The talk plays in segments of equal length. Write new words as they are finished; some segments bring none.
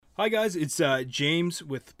Hi guys, it's James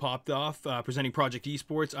with Popped Off, presenting Project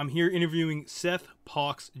Esports. I'm here interviewing Seth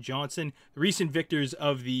Pox Johnson, the recent victors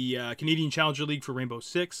of the Canadian Challenger League for Rainbow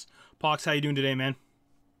Six. Pox, how you doing today, man?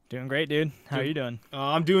 Doing great, dude. How are you doing?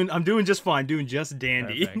 I'm doing just fine, doing just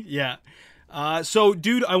dandy. Perfect. Yeah. So,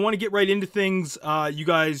 dude, I want to get right into things. You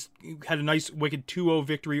guys had a nice, wicked 2-0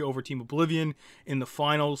 victory over Team Oblivion in the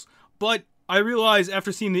finals, but I realized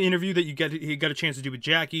after seeing the interview that you got a chance to do with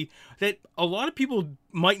Jackie that a lot of people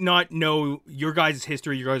might not know your guys'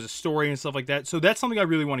 history, your guys' story, and stuff like that. So that's something I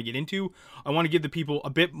really want to get into. I want to give the people a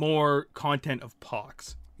bit more content of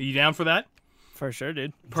Pox. Are you down for that? For sure,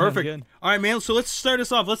 dude. Perfect. Sounds good. All right, man. So let's start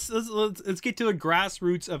us off. Let's get to the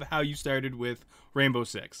grassroots of how you started with Rainbow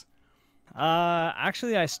Six.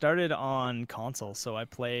 Actually, I started on console, so I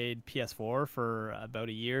played PS4 for about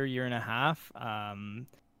a year and a half.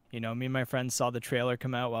 Me and my friends saw the trailer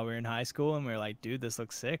come out while we were in high school, and we were like, dude, this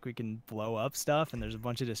looks sick. We can blow up stuff, and there's a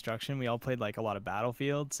bunch of destruction. We all played like a lot of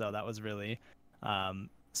Battlefield, so that was really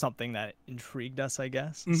something that intrigued us, I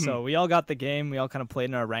guess. Mhm. So we all got the game. We all kind of played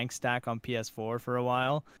in our rank stack on PS4 for a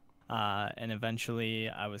while, and eventually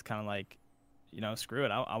I was kind of like, screw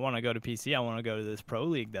it. I want to go to PC. I want to go to this pro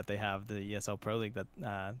league that they have, the ESL Pro League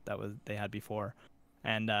they had before.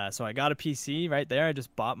 And so I got a PC right there. I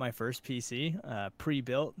just bought my first PC,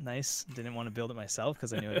 pre-built. Nice. Didn't want to build it myself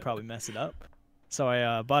because I knew I'd probably mess it up. So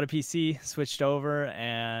I bought a PC, switched over,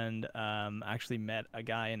 and actually met a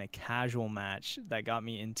guy in a casual match that got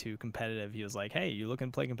me into competitive. He was like, hey, you looking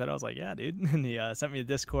to play competitive? I was like, yeah, dude. And he sent me a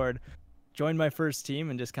Discord, joined my first team,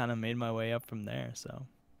 and just kind of made my way up from there. So,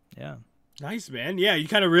 yeah. Nice, man. Yeah, you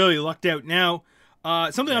kind of really lucked out. Now,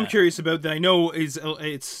 something I'm curious about that I know is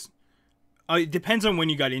it depends on when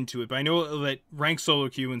you got into it, but I know that ranked solo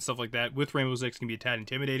queue and stuff like that with Rainbow Six can be a tad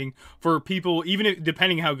intimidating for people, even if,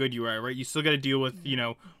 depending how good you are, right? You still got to deal with,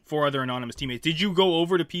 4 other anonymous teammates. Did you go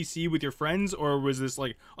over to PC with your friends, or was this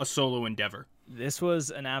like a solo endeavor? This was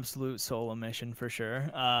an absolute solo mission for sure.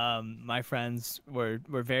 My friends were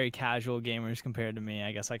very casual gamers compared to me.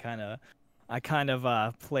 I guess I kind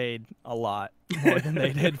of played a lot more than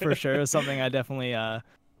they did for sure. It was something I definitely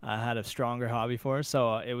I had a stronger hobby for.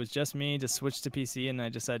 So it was just me, just switched to PC, and I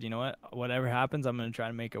just said, you know what, whatever happens, I'm going to try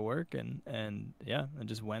to make it work. And yeah, I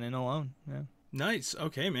just went in alone. Yeah. Nice.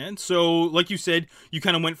 Okay, man. So, like you said, you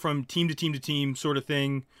kind of went from team to team to team sort of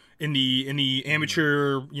thing in the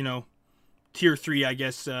amateur, tier 3, I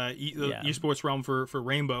guess, esports realm for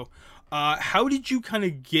Rainbow. How did you kind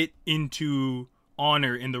of get into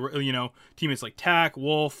Honor in the, teammates like Tack,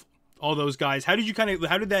 Wolf, all those guys? How did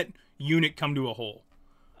that unit come to a whole?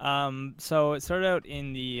 So it started out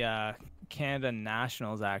in the Canada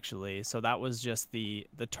Nationals, actually. So that was just the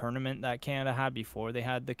tournament that Canada had before they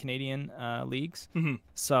had the Canadian leagues. Mm-hmm.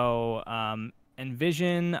 So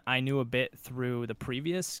Envision, I knew a bit through the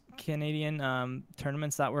previous Canadian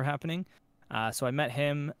tournaments that were happening. So I met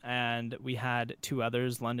him, and we had 2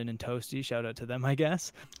 others, London and Toasty. Shout out to them, I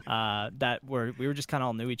guess. We were just kind of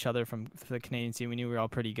all knew each other from the Canadian scene. We knew we were all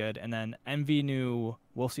pretty good. And then MV knew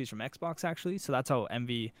Wolfseas from Xbox, actually. So that's how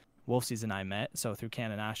MV, Wolfseas, and I met. So through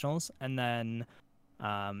Canada Nationals. And then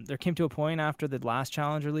there came to a point after the last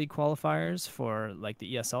Challenger League qualifiers for like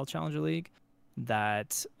the ESL Challenger League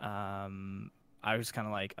that I was kind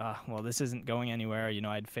of like, well, this isn't going anywhere.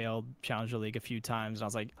 I'd failed Challenger League a few times, and I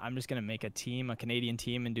was like, I'm just going to make a Canadian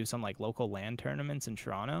team, and do some like local LAN tournaments in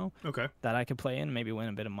Toronto that I could play in, maybe win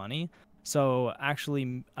a bit of money. So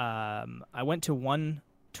actually, I went to one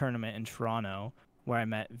tournament in Toronto where I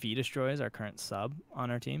met V-Destroys, our current sub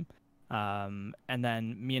on our team. And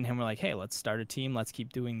then me and him were like, hey, let's start a team. Let's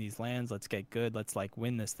keep doing these LANs. Let's get good. Let's like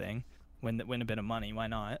win this thing. Win a bit of money, why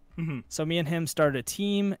not? Mm-hmm. So me and him started a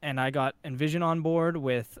team, and I got Envision on board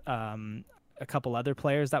with a couple other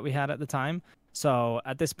players that we had at the time. So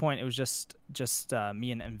at this point, it was just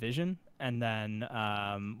me and Envision, and then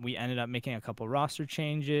we ended up making a couple roster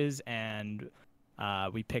changes, and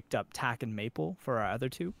we picked up Tack and Maple for our other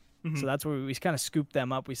 2. Mm-hmm. So that's where we kind of scooped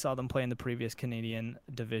them up. We saw them play in the previous Canadian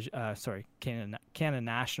division, Canada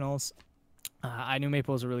Nationals. I knew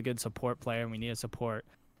Maple was a really good support player, and we needed support.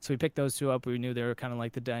 So we picked those 2 up. We knew they were kind of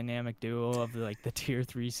like the dynamic duo of the tier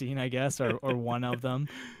 3 scene, I guess, or one of them.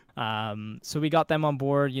 So we got them on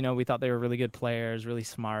board. We thought they were really good players, really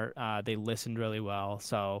smart. They listened really well.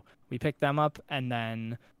 So we picked them up. And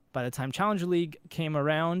then by the time Challenger League came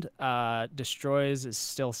around, Destroys is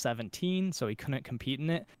still 17, so he couldn't compete in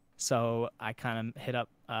it. So I kind of hit up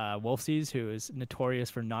Wolfseas, who is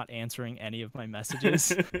notorious for not answering any of my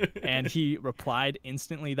messages. And he replied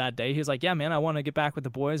instantly that day. He was like, yeah, man, I want to get back with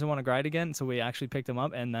the boys. I want to grind again. So we actually picked him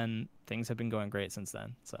up, and then things have been going great since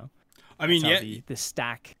then. So I mean, That's how yeah, the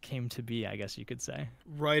stack came to be, I guess you could say.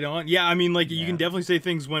 right on. Yeah, I mean, like you can Yeah. definitely say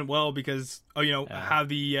things went well because Yeah.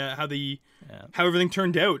 Yeah. how everything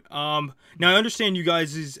turned out. Now I understand your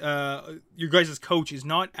guys' coach is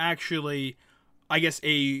not actually, I guess,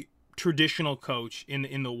 a traditional coach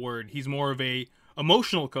in the word. He's more of a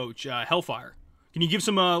emotional coach, Hellfire. Can you give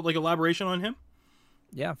some like elaboration on him?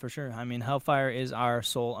 Yeah, for sure. I mean, Hellfire is our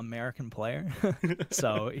sole American player,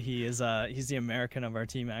 so he's the American of our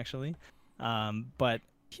team actually. But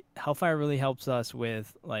Hellfire really helps us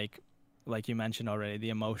with like you mentioned already, the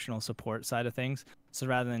emotional support side of things. So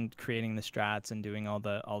rather than creating the strats and doing all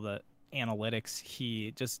the analytics,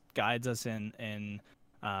 he just guides us in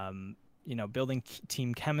building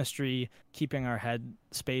team chemistry, keeping our head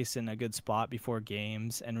space in a good spot before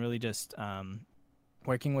games, and really just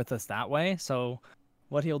working with us that way. So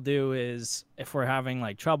what he'll do is if we're having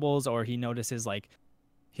like troubles or he notices like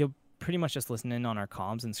he'll pretty much just listen in on our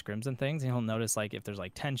comms and scrims and things, and he'll notice like if there's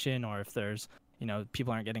like tension or if there's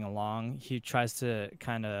people aren't getting along. He tries to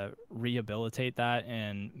kind of rehabilitate that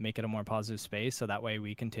and make it a more positive space, so that way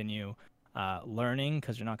we continue learning,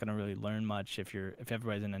 because you're not going to really learn much if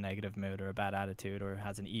everybody's in a negative mood or a bad attitude or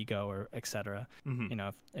has an ego or etc.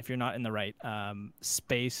 If you're not in the right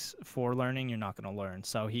space for learning, you're not going to learn.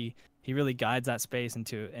 So he really guides that space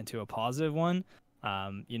into a positive one.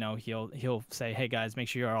 He'll say, hey guys, make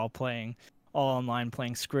sure you're all online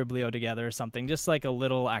playing Scriblio together or something, just like a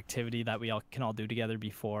little activity that we all can all do together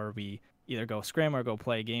before we either go scrim or go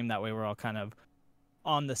play a game. That way we're all kind of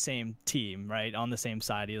on the same team, right, on the same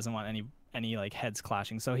side. He doesn't want any like heads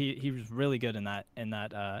clashing, so he was really good in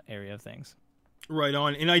that area of things. Right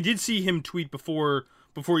on. And I did see him tweet before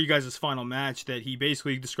you guys' final match that he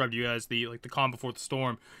basically described you as the calm before the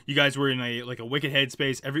storm. You guys were in a wicked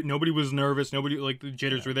headspace. Nobody was nervous. Nobody, like, the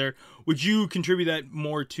jitters were there. Would you contribute that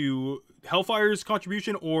more to Hellfire's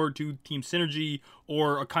contribution or to team synergy,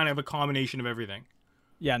 or a kind of a combination of everything?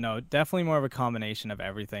 Yeah, no, definitely more of a combination of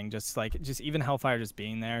everything. Just even Hellfire just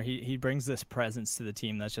being there, he brings this presence to the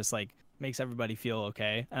team that's just like makes everybody feel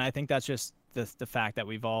okay. And I think that's just the fact that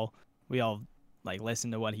we all like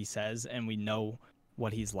listen to what he says and we know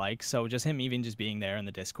what he's like. So just him even just being there in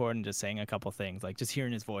the Discord and just saying a couple things, like just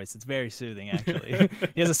hearing his voice, it's very soothing actually.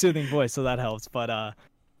 He has a soothing voice, so that helps. But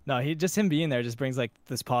no, him being there just brings like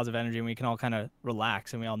this positive energy, and we can all kind of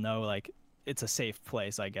relax, and we all know like it's a safe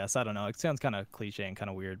place, I guess. I don't know. It sounds kind of cliche and kind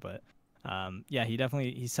of weird, but yeah,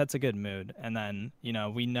 he sets a good mood. And then,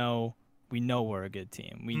 we know we're a good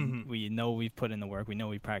team. We know we've put in the work. We know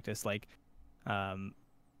we practice. Like,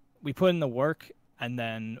 we put in the work, and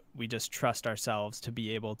then we just trust ourselves to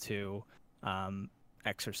be able to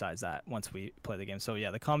exercise that once we play the game. So yeah,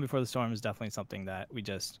 the calm before the storm is definitely something that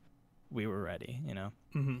we were ready,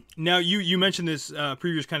 Mm-hmm. Now, you mentioned this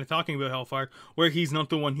previous kind of talking about Hellfire, where he's not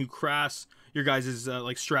the one who crafts your guys'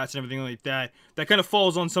 like strats and everything like that. That kind of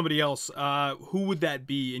falls on somebody else. Who would that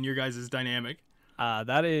be in your guys' dynamic?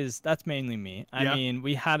 That's mainly me. I mean,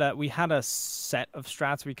 we had a set of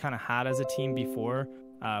strats we kind of had as a team before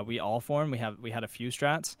we all formed. We had a few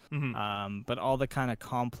strats, but all the kind of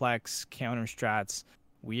complex counter strats,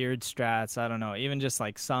 weird strats, I don't know, even just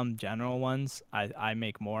like some general ones, I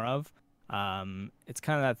make more of. It's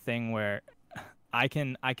kind of that thing where I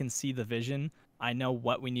can see the vision. I know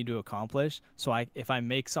what we need to accomplish. So if I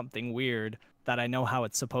make something weird that I know how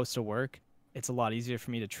it's supposed to work, it's a lot easier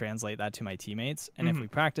for me to translate that to my teammates. And if we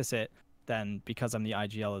practice it, then because I'm the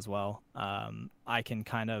IGL as well, I can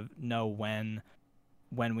kind of know when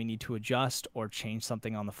we need to adjust or change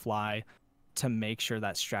something on the fly to make sure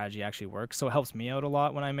that strategy actually works. So it helps me out a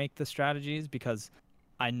lot when I make the strategies, because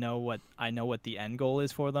I know what the end goal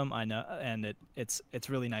is for them. I know, and it's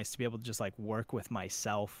really nice to be able to just like work with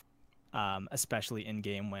myself, especially in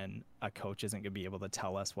game when a coach isn't going to be able to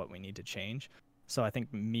tell us what we need to change. So I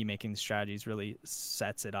think me making the strategies really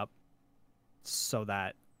sets it up so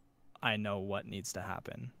that I know what needs to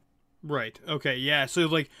happen. Right. Okay. Yeah. So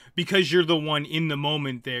like, because you're the one in the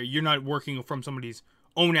moment there, you're not working from somebody's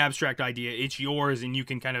own abstract idea. It's yours, and you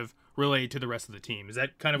can kind of relay it to the rest of the team. Is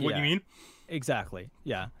that kind of what you mean? Exactly.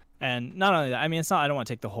 Yeah. And not only that, I mean, it's not, I don't want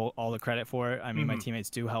to take all the credit for it. I mean, my teammates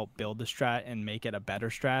do help build the strat and make it a better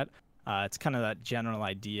strat. It's kind of that general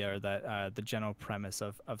idea, or that the general premise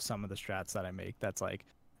of some of the strats that I make. That's like,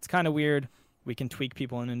 it's kind of weird. We can tweak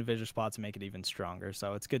people in individual spots and make it even stronger.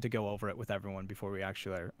 So it's good to go over it with everyone before we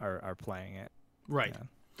actually are playing it. Right.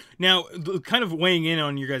 Yeah. Now, kind of weighing in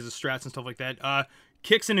on your guys' strats and stuff like that,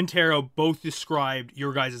 Kixen and Taro both described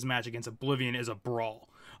your guys' match against Oblivion as a brawl.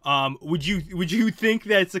 Would you think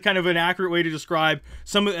that's a kind of an accurate way to describe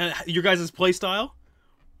some of your guys' play style?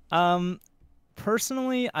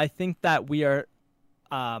 Personally, I think that we are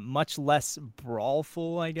much less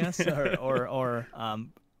brawlful, I guess, or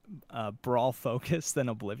brawl focused than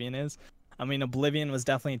Oblivion is. I mean, Oblivion was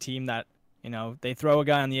definitely a team that, they throw a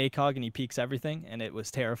guy on the ACOG and he peeks everything, and it was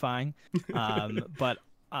terrifying. But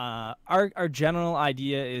our general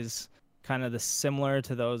idea is kind of similar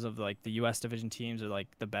to those of like the U.S. division teams or like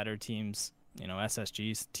the better teams,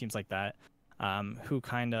 SSGs, teams like that, who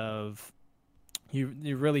kind of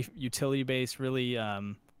you really utility based, really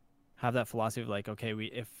have that philosophy of like, okay,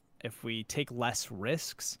 if we take less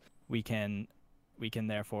risks, we can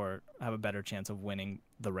therefore have a better chance of winning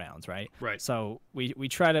the rounds, right? Right. So we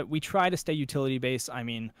try to stay utility based. I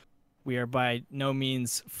mean, we are by no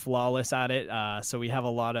means flawless at it. So we have a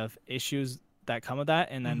lot of issues that come with that,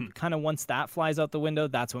 and then kind of once that flies out the window,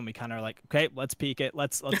 that's when we kind of are like, okay, let's peak it,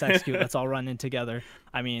 let's execute, let's all run in together.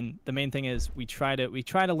 I mean, the main thing is we try to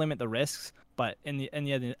limit the risks, but at the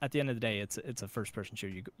end of the day, it's a first person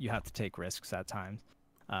shooter. You have to take risks at times.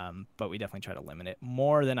 But we definitely try to limit it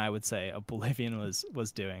more than I would say Oblivion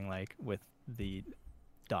was doing, like with the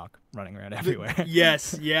Doc running around everywhere.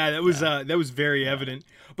 Yes, yeah, that was very evident.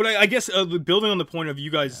 But I guess building on the point of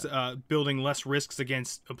you guys building less risks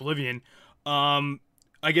against Oblivion,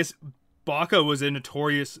 I guess Baka was a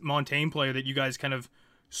notorious Montaigne player that you guys kind of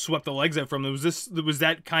swept the legs out from. Was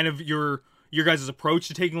that kind of your guys' approach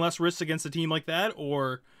to taking less risks against a team like that,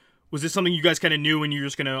 or was this something you guys kind of knew and you're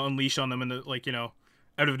just going to unleash on them and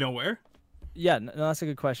out of nowhere? Yeah, no, that's a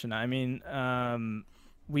good question. I mean,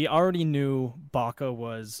 we already knew Baka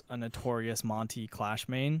was a notorious Monty Clash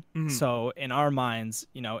main. So in our minds,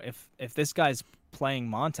 if this guy's playing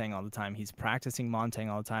Montang all the time, he's practicing Montang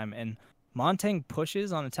all the time, and Montang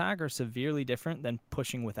pushes on attack are severely different than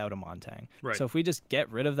pushing without a Montang. Right. So if we just get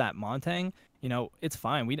rid of that Montang, it's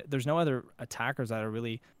fine. There's no other attackers that are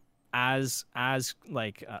really as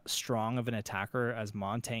strong of an attacker as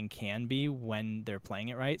Montang can be when they're playing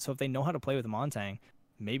it right. So if they know how to play with a Montang,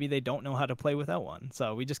 maybe they don't know how to play without one.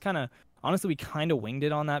 So we just kind of winged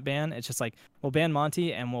it on that ban. It's just like, we'll ban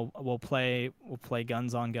Monty and we'll play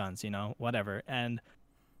guns on guns, whatever. And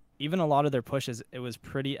even a lot of their pushes, it was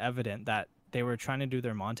pretty evident that they were trying to do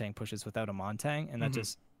their Montang pushes without a Montang, and that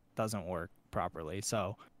just doesn't work properly.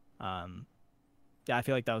 So yeah, I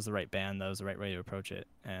feel like that was the right ban. That was the right way to approach it,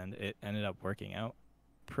 and it ended up working out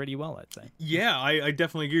pretty well, I'd say. Yeah, I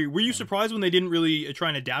definitely agree. Were you surprised when they didn't really try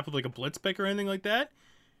and adapt with like a blitz pick or anything like that?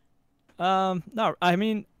 No, I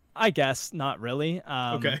mean, I guess not really.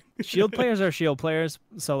 Okay. Shield players are shield players,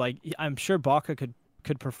 so like I'm sure Baka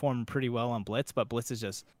could perform pretty well on blitz, but blitz is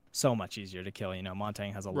just so much easier to kill.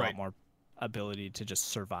 Montang has a lot more ability to just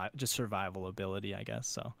survive, just survival ability, I guess.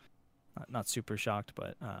 So not super shocked,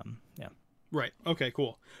 but yeah. Right. Okay,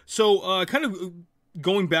 cool. So kind of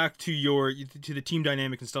going back to the team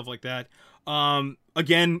dynamic and stuff like that.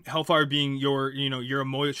 Again, Hellfire being your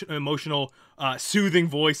emotional, soothing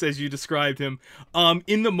voice, as you described him.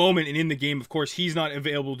 In the moment and in the game, of course, he's not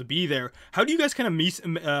available to be there. How do you guys kind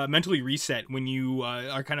of mentally reset when you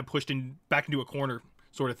are kind of pushed back into a corner,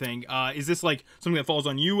 sort of thing? Is this like something that falls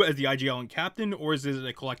on you as the IGL and captain, or is it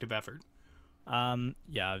a collective effort?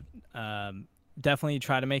 Definitely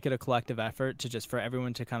try to make it a collective effort for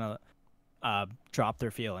everyone to kind of drop their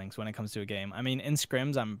feelings when it comes to a game. I mean, in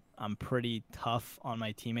scrims, I'm pretty tough on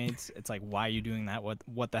my teammates. It's like, why are you doing that?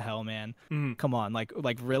 What the hell, man? Come on, like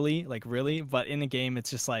really. But in the game, it's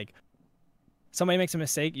just like, somebody makes a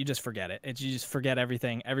mistake, you just forget it. You just forget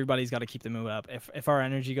everything. Everybody's got to keep the mood up. If our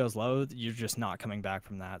energy goes low, you're just not coming back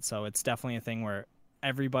from that. So it's definitely a thing where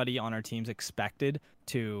everybody on our team's expected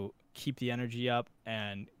to keep the energy up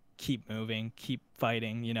and keep moving, keep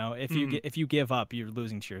fighting. If you give up, you're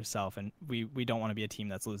losing to yourself, and we don't want to be a team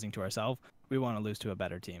that's losing to ourselves. We want to lose to a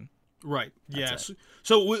better team. Right. Yes.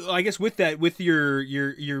 So I guess with that, with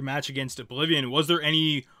your match against Oblivion, was there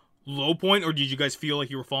any low point, or did you guys feel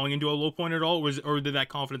like you were falling into a low point at all, or did that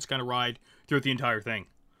confidence kind of ride throughout the entire thing?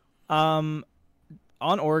 On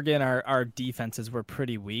Oregon, our defenses were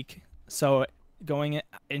pretty weak, so going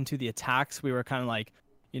into the attacks, we were kind of like,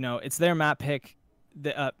 it's their map pick.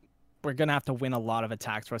 We're going to have to win a lot of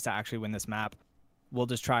attacks for us to actually win this map. We'll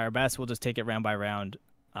just try our best. We'll just take it round by round.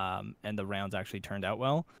 And the rounds actually turned out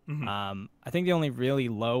well. I think the only really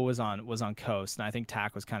low was on Coast, and I think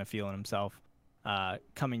Tak was kind of feeling himself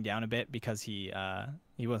coming down a bit because he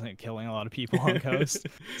wasn't killing a lot of people on Coast.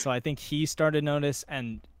 So I think he started to notice,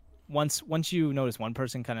 and once you notice one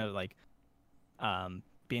person kind of like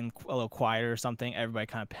being a little quieter or something, everybody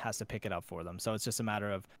kind of has to pick it up for them. So it's just a matter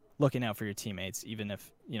of looking out for your teammates, even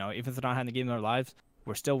if they're not having the game of their lives.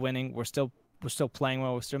 We're still winning. We're still playing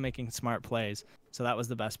well. We're still making smart plays. So that was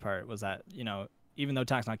the best part, was that even though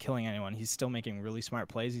Tak's not killing anyone, he's still making really smart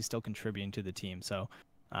plays. He's still contributing to the team. So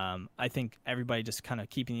I think everybody just kind of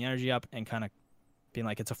keeping the energy up and kind of being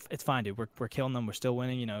like, it's fine, dude. We're killing them. We're still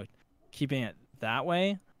winning. You know, keeping it that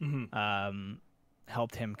way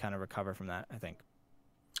helped him kind of recover from that, I think.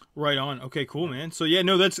 Right on. Okay, cool, man. So yeah,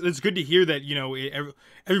 no, that's good to hear that, you know,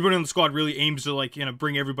 everybody on the squad really aims to, like, you know,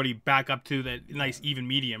 bring everybody back up to that nice even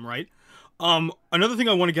medium, right? Another thing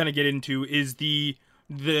I want to kind of get into is the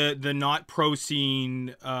not pro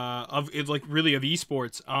scene of it, like, really of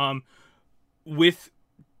esports, with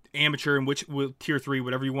amateur and with tier 3,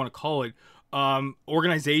 whatever you want to call it.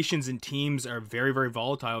 Organizations and teams are very, very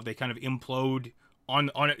volatile. They kind of implode on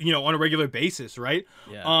a regular basis, right?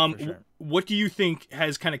 Yeah, for sure. What do you think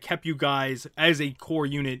has kind of kept you guys as a core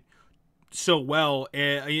unit so well?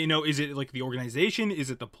 You know, is it like the organization? Is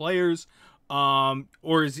it the players? Or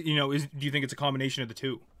do you think it's a combination of the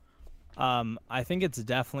two? I think it's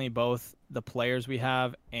definitely both the players we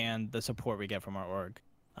have and the support we get from our org.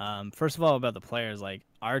 First of all, about the players, like,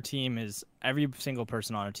 our team every single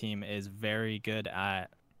person on our team is very good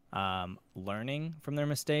at learning from their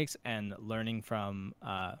mistakes and learning from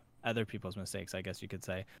other people's mistakes, I guess you could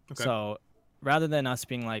say. Okay. So rather than us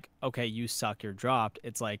being like, okay, you suck, you're dropped,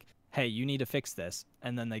 it's like, hey, you need to fix this,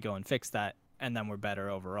 and then they go and fix that, and then we're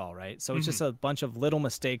better overall, right? So it's just a bunch of little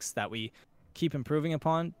mistakes that we keep improving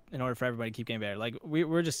upon in order for everybody to keep getting better. Like,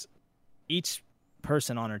 we're just, each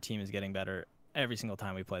person on our team is getting better every single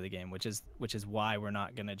time we play the game, which is why we're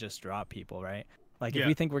not gonna just drop people, right? Like, if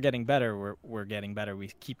we think we're getting better, we're getting better. We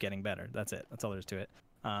keep getting better. That's it. That's all there is to it.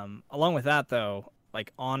 Along with that, though,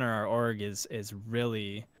 like, Honor, our org, is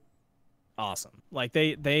really awesome. Like,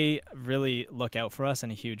 they really look out for us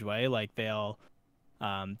in a huge way. Like, they'll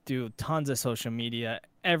do tons of social media.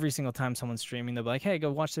 Every single time someone's streaming, they'll be like, hey,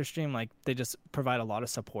 go watch their stream. Like, they just provide a lot of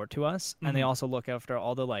support to us. And they also look after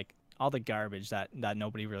all the garbage that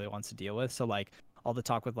nobody really wants to deal with. So, like, all the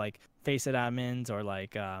talk with, like, Faceit admins, or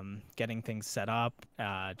like getting things set up,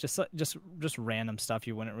 just random stuff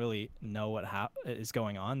you wouldn't really know what is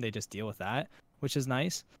going on. They just deal with that, which is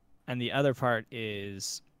nice. And the other part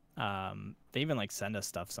is they even, like, send us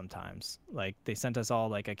stuff sometimes. Like, they sent us all,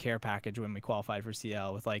 like, a care package when we qualified for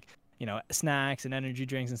CL with, like, you know, snacks and energy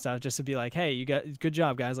drinks and stuff, just to be like, hey, you got good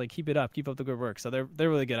job, guys. Like, keep it up, keep up the good work. So they're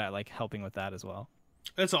really good at, like, helping with that as well.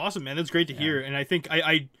 That's awesome, man. That's great to hear. And I think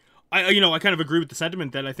I kind of agree with the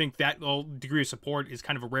sentiment that I think that degree of support is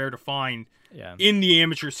kind of rare to find in the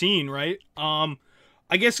amateur scene, right?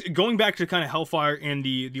 I guess going back to kind of Hellfire and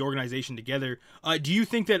the organization together, do you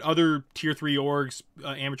think that other tier 3 orgs,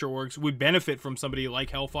 amateur orgs, would benefit from somebody like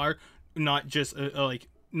Hellfire, not just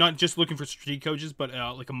looking for strategic coaches, but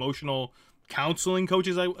like emotional counseling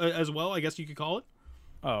coaches as well, I guess you could call it?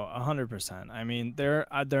 Oh, 100%. I mean, there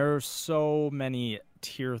are so many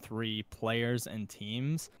tier 3 players and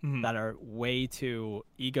teams that are way too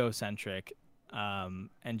egocentric, and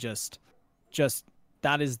just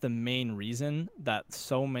that is the main reason that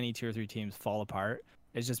so many tier 3 teams fall apart,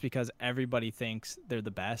 is just because everybody thinks they're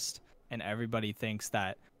the best, and everybody thinks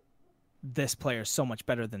that this player is so much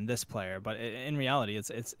better than this player. But in reality,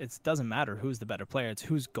 it doesn't matter who's the better player. It's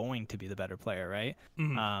who's going to be the better player, right?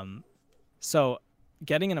 So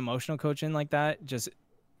getting an emotional coach in like that just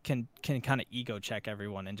can kind of ego check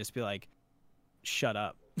everyone and just be like, shut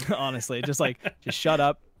up. Honestly, just shut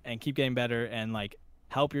up and keep getting better, and, like,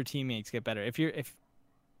 help your teammates get better. If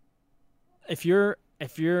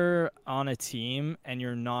you're on a team and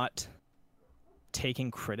you're not taking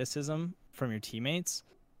criticism from your teammates,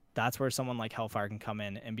 that's where someone like Hellfire can come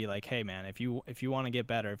in and be like, hey, man, if you want to get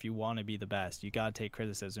better, if you want to be the best, you got to take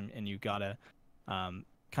criticism, and you got to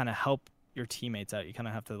kind of help your teammates out. You kind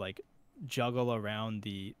of have to, like, juggle around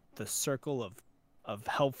the circle of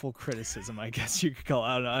helpful criticism, I guess you could call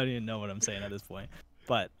it. I don't even know what I'm saying at this point.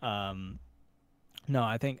 But no,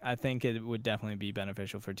 I think it would definitely be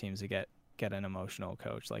beneficial for teams to get an emotional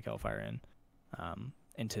coach like Hellfire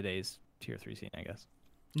in today's tier 3 scene, I guess.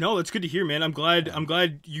 No, that's good to hear, man. I'm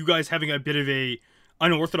glad you guys having a bit of a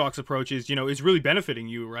unorthodox approach is really benefiting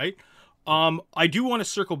you, right? I do want to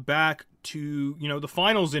circle back to, the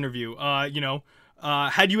finals interview.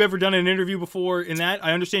 Had you ever done an interview before in that?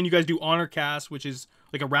 I understand you guys do Honor Cast, which is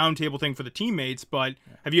like a roundtable thing for the teammates, but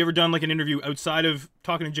have you ever done, like, an interview outside of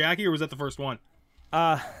talking to Jackie, or was that the first one?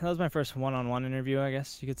 That was my first one-on-one interview, I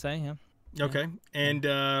guess you could say, yeah. Okay. And,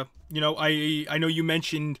 I know you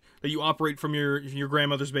mentioned that you operate from your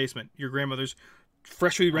grandmother's basement, your grandmother's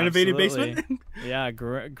freshly renovated basement. Yeah,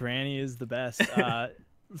 Granny is the best.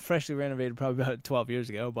 Freshly renovated probably about 12 years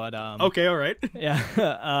ago, but okay, all right.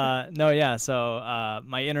 Yeah. So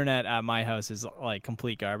my internet at my house is, like,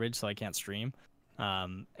 complete garbage, so I can't stream.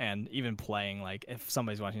 And even playing, like if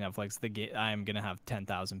somebody's watching Netflix, I'm gonna have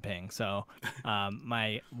 10,000 ping. So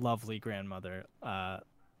my lovely grandmother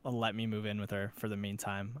will let me move in with her for the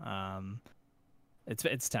meantime.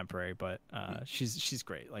 It's temporary, but she's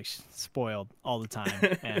great. Like, she's spoiled all the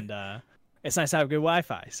time, and it's nice to have good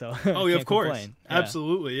Wi-Fi. So oh yeah, of course, complain.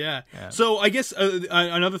 Absolutely, yeah. So I guess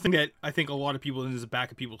another thing that I think a lot of people, in the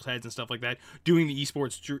back of people's heads and stuff like that, doing the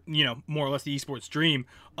esports, more or less the esports dream,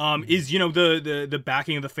 is the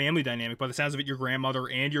backing of the family dynamic. By the sounds of it, your grandmother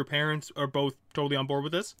and your parents are both totally on board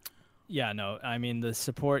with this. Yeah, no, I mean, the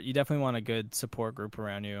support, you definitely want a good support group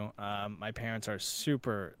around you. My parents are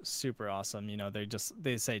super, super awesome.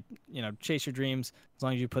 They say, chase your dreams as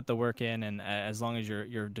long as you put the work in, and as long as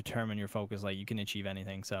you're determined, you're focused, like, you can achieve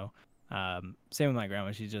anything. So, same with my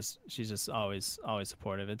grandma. She's just always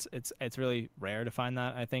supportive. It's really rare to find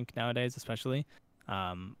that, I think, nowadays, especially,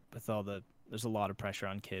 with there's a lot of pressure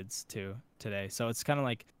on kids too today. So it's kind of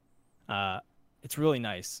like, it's really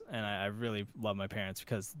nice, and I really love my parents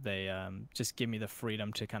because they just give me the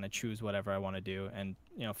freedom to kind of choose whatever I want to do, and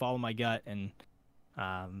follow my gut, and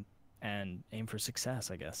aim for success,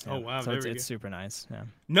 I guess. Yeah. Oh wow, so it's super nice. Yeah.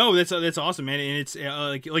 No, that's awesome, man, and it's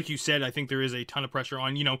like you said, I think there is a ton of pressure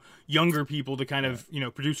on younger people to kind of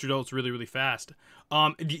produce results really, really fast.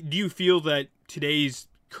 Do you feel that today's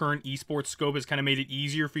current esports scope has kind of made it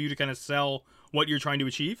easier for you to kind of sell what you're trying to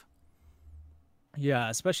achieve? Yeah,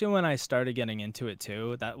 especially when I started getting into it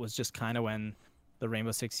too. That was just kind of when the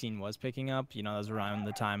Rainbow Six scene was picking up. That was around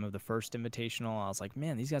the time of the first Invitational. I was like,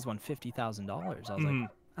 man, these guys won $50,000. I was like,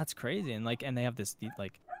 that's crazy. And they have this,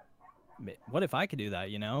 like, what if I could do that?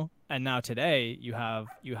 And now today you have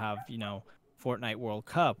Fortnite World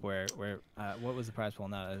Cup where what was the prize pool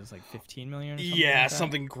on that? It was like 15 million or something. Yeah, like that.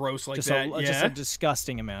 Something gross like just that. Just a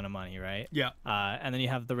disgusting amount of money, right? Yeah. And then you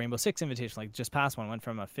have the Rainbow Six Invitational, like just past one, went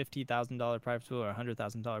from a $50,000 prize pool or a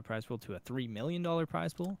 $100,000 prize pool to a $3 million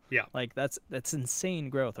prize pool. Yeah. Like that's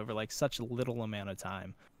insane growth over like such a little amount of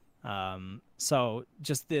time. So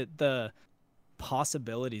just the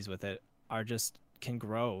possibilities with it can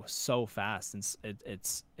grow so fast, and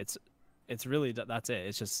it's really, that's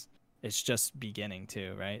it. It's just beginning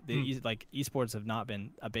too, right? Like esports have not been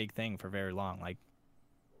a big thing for very long, like,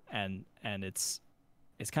 and it's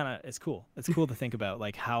cool. It's cool to think about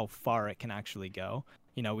like how far it can actually go.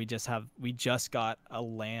 We just got a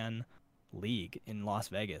LAN league in Las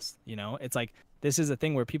Vegas. It's like, this is a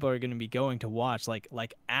thing where people are going to be going to watch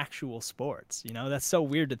like actual sports. That's so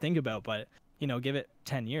weird to think about, but give it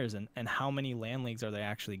 10 years and how many LAN leagues are there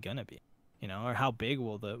actually gonna be? Or how big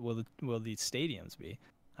will the stadiums be?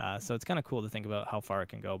 So it's kind of cool to think about how far it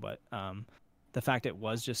can go, but the fact it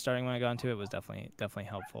was just starting when I got into it was definitely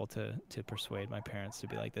helpful to persuade my parents to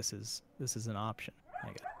be like, this is an option, I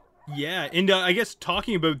guess. Yeah, and I guess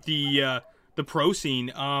talking about the pro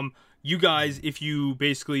scene, you guys, if you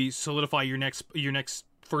basically solidify your next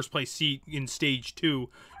first place seat in stage 2,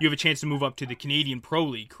 you have a chance to move up to the Canadian Pro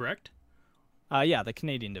League, correct? Yeah, the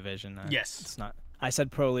Canadian division. Yes. It's not. I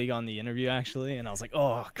said Pro League on the interview actually, and I was like,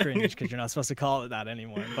 oh, cringe, because you're not supposed to call it that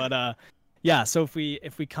anymore. But yeah. So if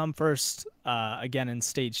we come first again in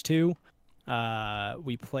stage 2,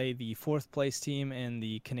 we play the 4th place team in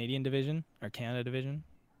the Canadian division or Canada division.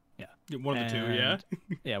 Yeah. One of the two. Yeah.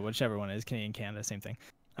 Yeah, whichever one is Canadian, Canada, same thing.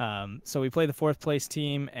 So we play the 4th place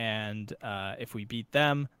team, and if we beat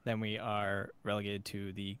them, then we are relegated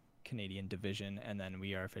to the Canadian division, and then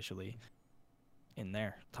we are officially in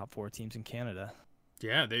there, top 4 teams in Canada.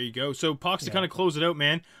 Yeah, there you go. So Pox, to kind of close it out,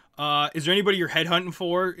 man, is there anybody you're headhunting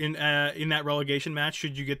for in that relegation match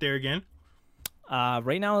should you get there again?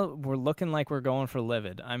 Right now we're looking like we're going for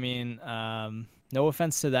Livid. I mean, no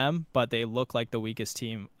offense to them, but they look like the weakest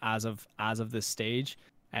team as of this stage,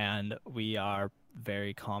 and we are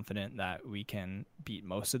very confident that we can beat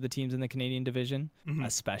most of the teams in the Canadian division,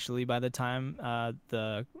 especially by the time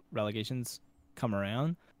the relegations come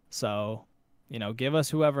around. So, give us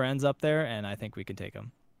whoever ends up there, and I think we can take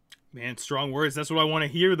them. Man, strong words. That's what I want to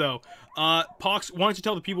hear, though. Pox, why don't you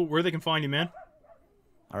tell the people where they can find you, man?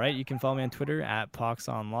 All right, you can follow me on Twitter at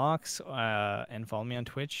PoxOnLocks, and follow me on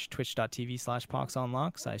Twitch,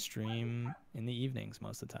 twitch.tv/PoxOnLocks. I stream in the evenings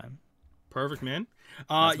most of the time. Perfect, man.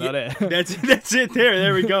 That's about it. That's it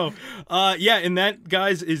there we go. Yeah, and that,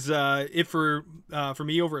 guys, is it for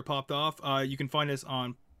me over at Popped Off. You can find us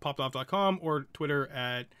on poppedoff.com or Twitter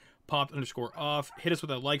at popped_off. Hit us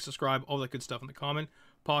with a like, subscribe, all that good stuff in the comment.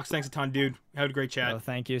 Pox, thanks a ton, dude. Had a great chat. Well,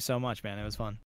 thank you so much, man. It was fun.